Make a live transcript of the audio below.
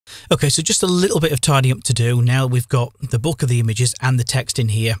Okay, so just a little bit of tidying up to do. Now we've got the bulk of the images and the text in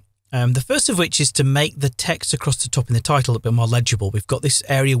here. The first of which is to make the text across the top in the title a bit more legible. We've got this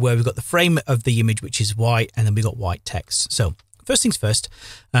area where we've got the frame of the image, which is white, and then we've got white text. So first things first,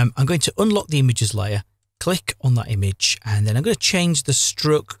 I'm going to unlock the images layer, click on that image, and then I'm going to change the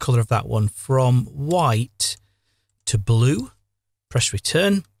stroke color of that one from white to blue. Press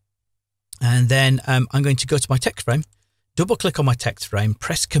return. And then I'm going to go to my text frame, double click on my text frame,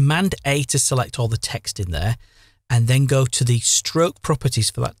 press Command A to select all the text in there, and then go to the stroke properties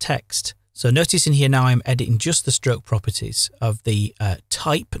for that text. So notice in here now I'm editing just the stroke properties of the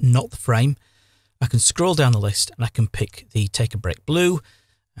type, not the frame. I can scroll down the list and I can pick the Take a Break Blue.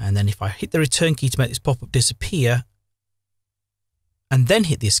 And then if I hit the return key to make this pop-up disappear and then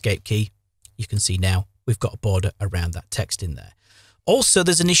hit the escape key, you can see now we've got a border around that text in there. Also,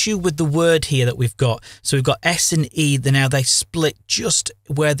 there's an issue with the word here that we've got. So we've got S and E, now they split just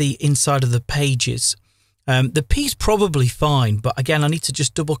where the inside of the page is. The P's probably fine, but again, I need to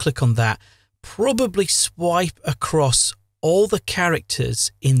just double click on that. Probably swipe across all the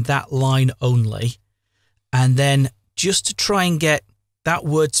characters in that line only. And then just to try and get that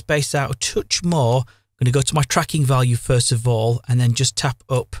word spaced out a touch more, I'm going to go to my tracking value first of all, and then just tap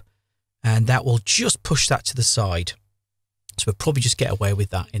up, and that will just push that to the side. So we'll probably just get away with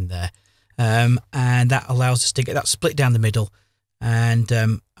that in there. And that allows us to get that split down the middle. And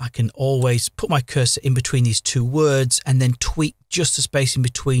I can always put my cursor in between these two words and then tweak just the spacing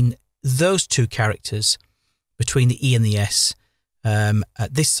between those two characters, between the E and the S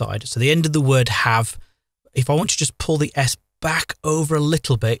at this side. So the end of the word have, if I want to just pull the S back over a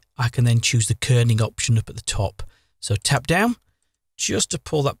little bit, I can then choose the kerning option up at the top. So tap down just to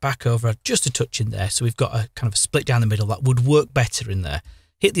pull that back over just a touch in there. So we've got a kind of a split down the middle that would work better in there.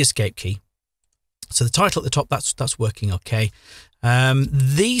 Hit the escape key. So the title at the top, that's working okay.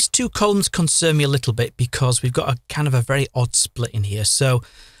 These two columns concern me a little bit because we've got a kind of a very odd split in here. So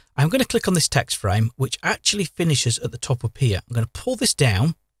I'm going to click on this text frame, which actually finishes at the top up here. I'm going to pull this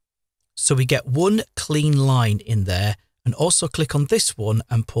down so we get one clean line in there, and also click on this one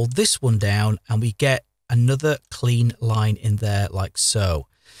and pull this one down, and we get another clean line in there like so.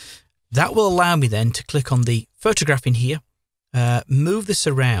 That will allow me then to click on the photograph in here, move this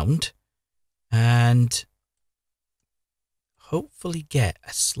around, and hopefully get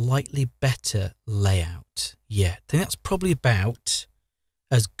a slightly better layout. Yeah, I think that's probably about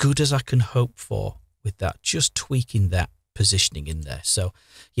as good as I can hope for with that, just tweaking that positioning in there. So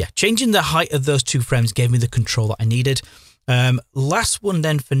yeah, changing the height of those two frames gave me the control that I needed. Last one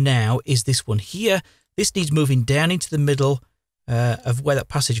then for now is this one here. This needs moving down into the middle of where that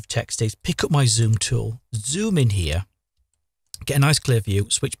passage of text is. Pick up my zoom tool, zoom in here, get a nice clear view,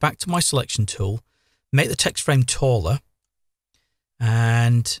 switch back to my selection tool, make the text frame taller,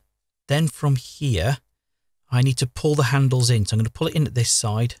 and then from here I need to pull the handles in. So I'm going to pull it in at this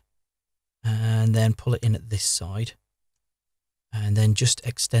side and then pull it in at this side, and then just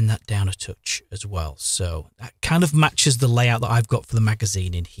extend that down a touch as well. So that kind of matches the layout that I've got for the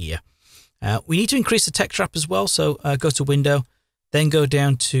magazine in here. We need to increase the text wrap as well. So go to Window, then go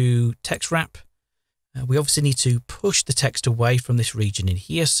down to Text Wrap. We obviously need to push the text away from this region in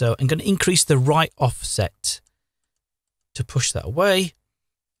here. So I'm going to increase the right offset to push that away,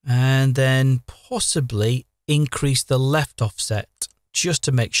 and then possibly increase the left offset just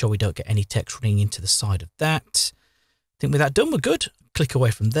to make sure we don't get any text running into the side of that. I think with that done, we're good. Click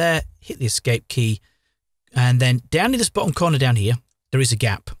away from there, hit the escape key, and then down in this bottom corner down here, there is a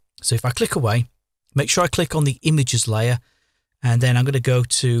gap. So if I click away, make sure I click on the images layer, and then I'm going to go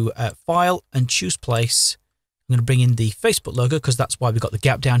to File and choose Place. I'm going to bring in the Facebook logo because that's why we've got the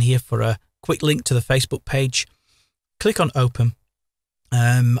gap down here for a quick link to the Facebook page. Click on Open.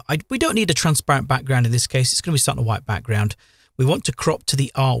 We don't need a transparent background in this case. It's going to be set on a white background. We want to crop to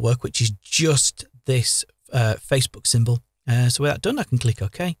the artwork, which is just this Facebook symbol. So with that done, I can click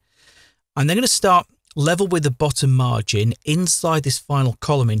OK. I'm then going to start level with the bottom margin inside this final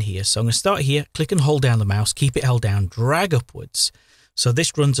column in here. So I'm going to start here, click and hold down the mouse, keep it held down, drag upwards. So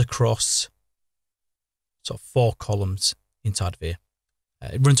this runs across sort of 4 columns inside of here.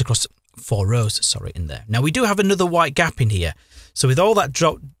 It runs across 4 rows, sorry, in there. Now we do have another white gap in here. So with all that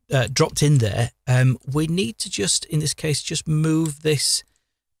dropped in there, we need to just, in this case, just move this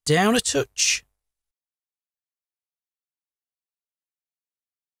down a touch.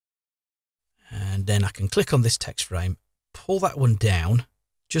 And then I can click on this text frame, pull that one down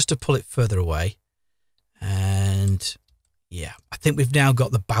just to pull it further away. And yeah, I think we've now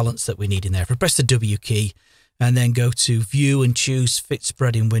got the balance that we need in there. If I press the W key and then go to View and choose Fit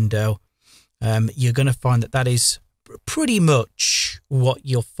Spread in Window, you're going to find that that is pretty much what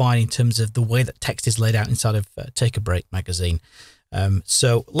you'll find in terms of the way that text is laid out inside of Take a Break magazine.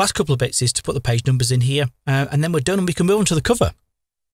 So last couple of bits is to put the page numbers in here, and then we're done and we can move on to the cover.